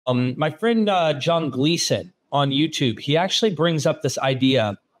My friend John Gleason on YouTube, he actually brings up this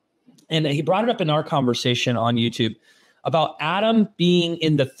idea, and he brought it up in our conversation on YouTube about Adam being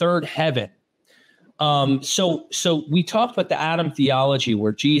in the third heaven. So we talked about the Adam theology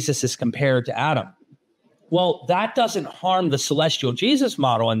where Jesus is compared to Adam. Well, that doesn't harm the celestial Jesus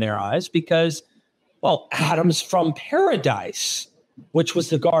model in their eyes because, well, Adam's from paradise, which was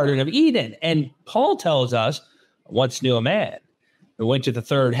the Garden of Eden. And Paul tells us, once knew a man who went to the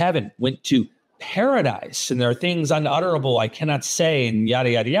third heaven, went to paradise, and there are things unutterable I cannot say, and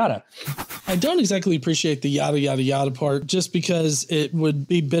yada, yada, yada. I don't exactly appreciate the yada, yada, yada part, just because it would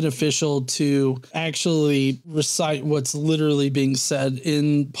be beneficial to actually recite what's literally being said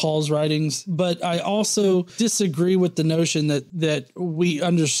in Paul's writings. But I also disagree with the notion that we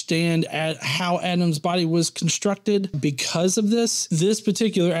understand how Adam's body was constructed because of this. This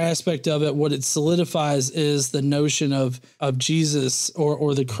particular aspect of it, what it solidifies is the notion of Jesus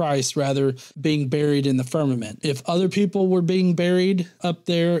or the Christ, rather, being buried in the firmament. If other people were being buried up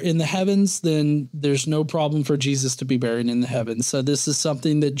there in the heavens, then there's no problem for Jesus to be buried in the heavens. So this is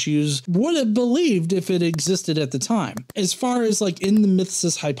something that Jews would have believed if it existed at the time. As far as like in the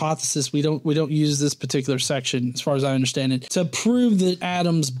mythicist hypothesis, we don't use this particular section, as far as I understand it, to prove that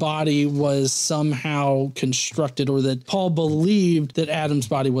Adam's body was somehow constructed, or that Paul believed that Adam's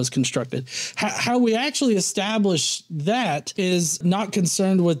body was constructed. How we actually establish that is not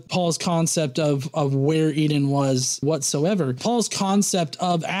concerned with Paul's concept of where Eden was whatsoever. Paul's concept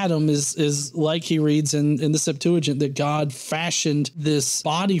of Adam is like he reads in the Septuagint, that God fashioned this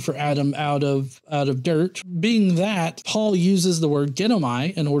body for Adam out of dirt. Being that, Paul uses the word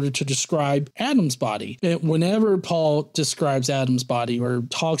genomai in order to describe Adam's body. Whenever Paul describes Adam's body or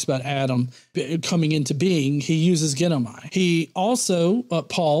talks about Adam coming into being, he uses genomai. He also,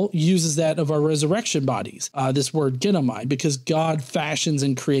 Paul, uses that of our resurrection bodies, this word genomai, because God fashions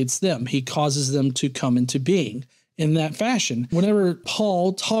and creates them. He causes them to come into being in that fashion. Whenever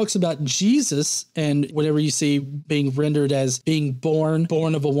Paul talks about Jesus, and whenever you see being rendered as being born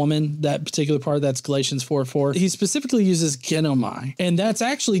of a woman, that particular part, that's Galatians 4:4, he specifically uses genomai. And that's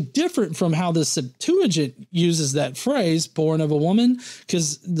actually different from how the Septuagint uses that phrase, born of a woman,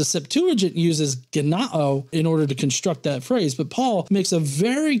 because the Septuagint uses genao in order to construct that phrase. But Paul makes a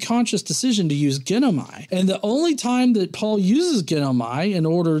very conscious decision to use genomai. And the only time that Paul uses genomai in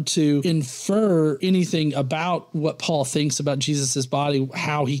order to infer anything about what Paul thinks about Jesus's body,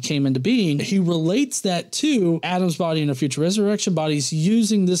 how he came into being, he relates that to Adam's body and our future resurrection bodies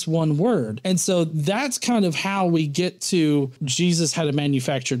using this one word. And so that's kind of how we get to Jesus had a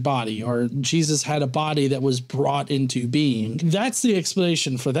manufactured body, or Jesus had a body that was brought into being. That's the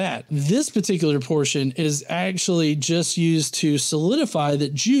explanation for that. This particular portion is actually just used to solidify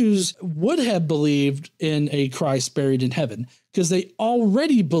that Jews would have believed in a Christ buried in heaven, because they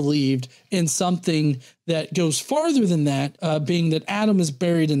already believed in something that goes farther than that, being that Adam is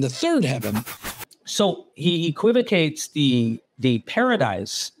buried in the third heaven. So he equivocates the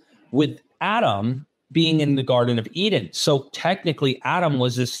paradise with Adam being in the Garden of Eden. So technically Adam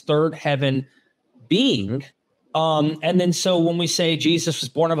was this third heaven being. And then so when we say Jesus was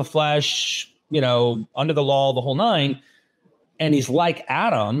born of a flesh, under the law, the whole nine, and he's like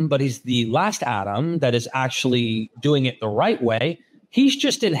Adam, but he's the last Adam that is actually doing it the right way, he's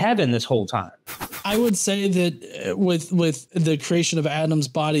just in heaven this whole time. I would say that with the creation of Adam's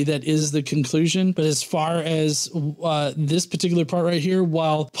body, that is the conclusion. But as far as this particular part right here,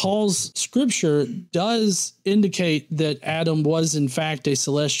 while Paul's scripture does indicate that Adam was in fact a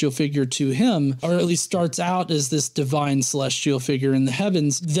celestial figure to him, or at least starts out as this divine celestial figure in the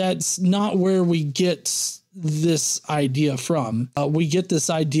heavens, that's not where we get this idea from. We get this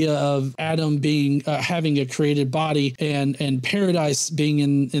idea of Adam being having a created body and paradise being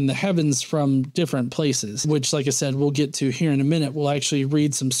in the heavens from different places, which, like I said, we'll get to here in a minute. We'll actually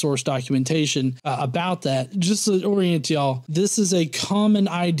read some source documentation about that. Just to orient y'all, this is a common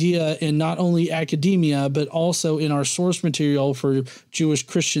idea in not only academia, but also in our source material for Jewish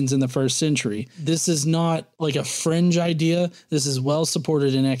Christians in the first century. This is not like a fringe idea. This is well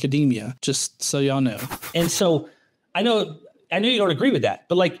supported in academia, just so y'all know. And so I know you don't agree with that,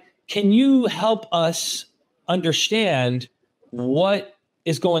 but can you help us understand what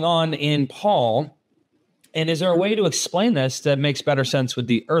is going on in Paul? And is there a way to explain this that makes better sense with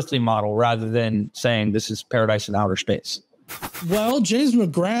the earthly model rather than saying this is paradise in outer space? Well, James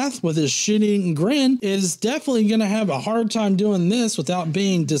McGrath, with his shitty grin, is definitely going to have a hard time doing this without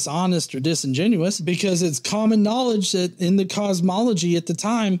being dishonest or disingenuous, because it's common knowledge that in the cosmology at the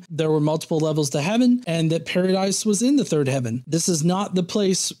time, there were multiple levels to heaven and that paradise was in the third heaven. This is not the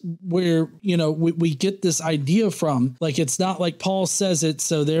place where, you know, we get this idea from. Like, it's not like Paul says it,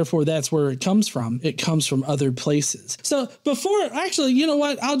 so therefore that's where it comes from. It comes from other places. So before, actually, you know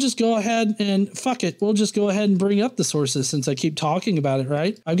what? I'll just go ahead and fuck it. We'll just go ahead and bring up the sources since I keep talking about it,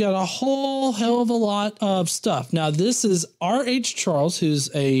 right? I've got a whole hell of a lot of stuff. Now, this is R.H. Charles,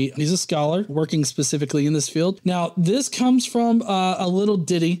 he's a scholar working specifically in this field. Now, this comes from a little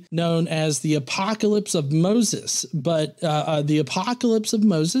ditty known as the Apocalypse of Moses, but the Apocalypse of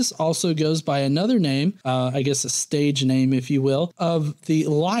Moses also goes by another name, I guess a stage name, if you will, of the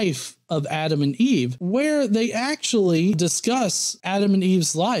life of Adam and Eve, where they actually discuss Adam and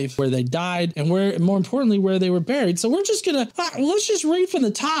Eve's life, where they died, and where, more importantly, where they were buried. So we're just gonna let's just read from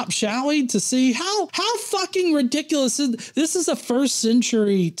the top, shall we, to see how fucking ridiculous this is. A first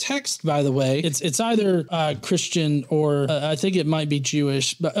century text, by the way. It's either Christian or I think it might be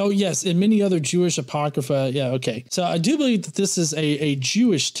Jewish. But oh yes, and many other Jewish apocrypha. Yeah, okay. So I do believe that this is a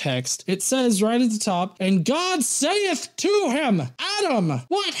Jewish text. It says right at the top, "And God saith to him, Adam,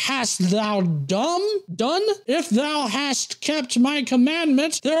 what hast thou done? If thou hast kept my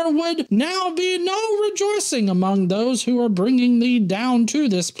commandment, there would now be no rejoicing among those who are bringing thee down to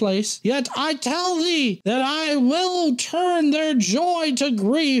this place. Yet I tell thee that I will turn their joy to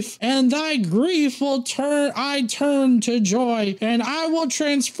grief, and thy grief will turn to joy, and I will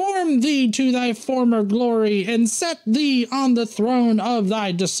transform thee to thy former glory, and set thee on the throne of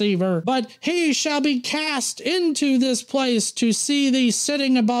thy deceiver. But he shall be cast into this place to see thee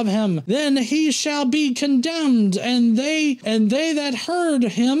sitting above him. Then he shall be condemned, and they that heard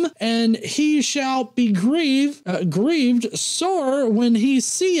him, and he shall be grieved sore when he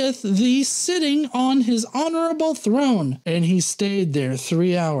seeth thee sitting on his honorable throne. And he stayed there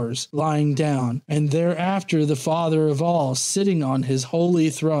 3 hours, lying down, and thereafter the Father of all, sitting on his holy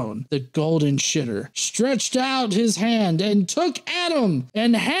throne, the golden shitter, stretched out his hand and took Adam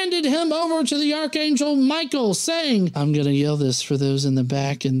and handed him over to the archangel Michael, saying," I'm going to yell this for those in the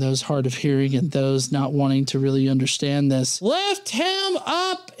back and those hard of hearing and those not wanting to really understand this, "Lift him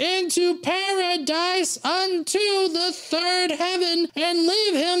up into paradise unto the third heaven, and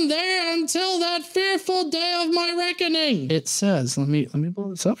leave him there until that fearful day of my reckoning." It says, let me pull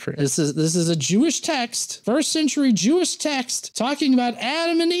this up for you. This is a Jewish text, first century Jewish text, talking about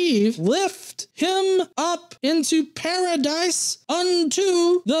Adam and Eve. Lift him up into paradise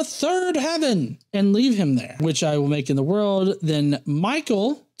unto the third heaven, and leave him there, which I will make in the world. Then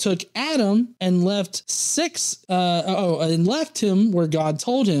Michael took Adam and left him where God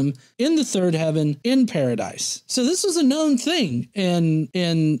told him, in the third heaven, in paradise. So this was a known thing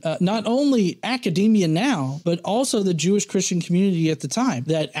in not only academia now, but also the Jewish Christian community at the time,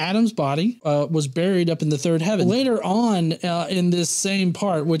 that Adam's body was buried up in the third heaven. Later on in this same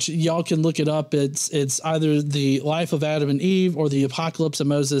part, which y'all can look it up, it's either the life of Adam and Eve or the Apocalypse of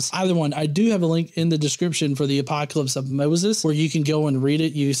Moses, either one. I do have a link in the description for the Apocalypse of Moses, where you can go and read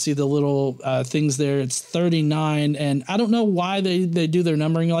it. You see the little things there. It's 39, and I don't know why they do their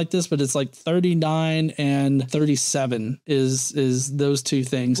numbering like this, but it's like 39 and 37 is those two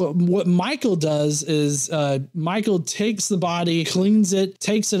things. What Michael does is Michael takes the body, cleans it,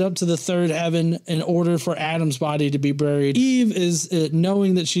 takes it up to the third heaven in order for Adam's body to be buried. Eve is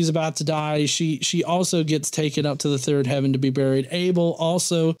knowing that she's about to die. She also gets taken up to the third heaven to be buried. Abel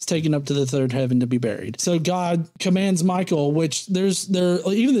also is taken up to the third heaven to be buried. So God commands Michael, which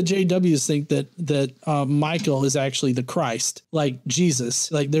even the JWs think that Michael is actually the Christ, like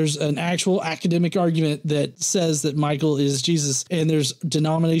Jesus. Like, there's an actual academic argument that says that Michael is Jesus, and there's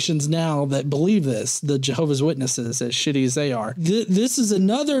denominations now that believe this, the Jehovah's Witnesses, as shitty as they are. This is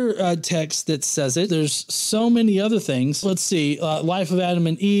another text that says it. There's so many other things. Let's see, Life of Adam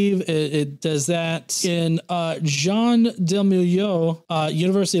and Eve, it does that. In Jean Delmilliot,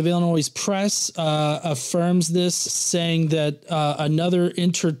 University of Illinois Press affirms this, saying that another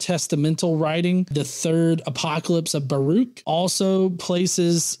intertestamental writing, the third Apocalypse of Baruch, also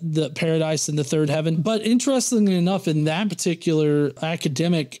places the paradise in the third heaven. But interestingly enough, in that particular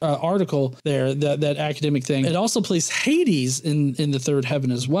academic article there, that academic thing, it also places Hades in the third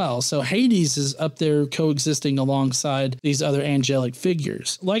heaven as well. So Hades is up there coexisting alongside these other angelic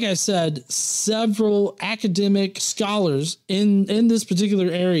figures. Like I said, several academic scholars in this particular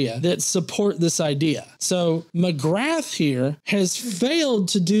area that support this idea. So McGrath here has failed failed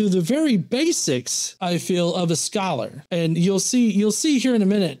to do the very basics, I feel, of a scholar. And you'll see here in a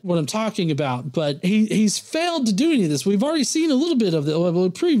minute what I'm talking about, but he's failed to do any of this. We've already seen a little bit of the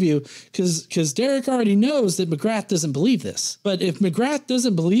preview because Derek already knows that McGrath doesn't believe this. But if McGrath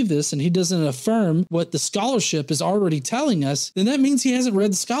doesn't believe this and he doesn't affirm what the scholarship is already telling us, then that means he hasn't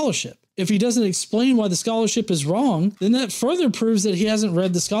read the scholarship. If he doesn't explain why the scholarship is wrong, then that further proves that he hasn't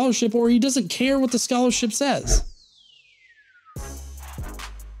read the scholarship or he doesn't care what the scholarship says.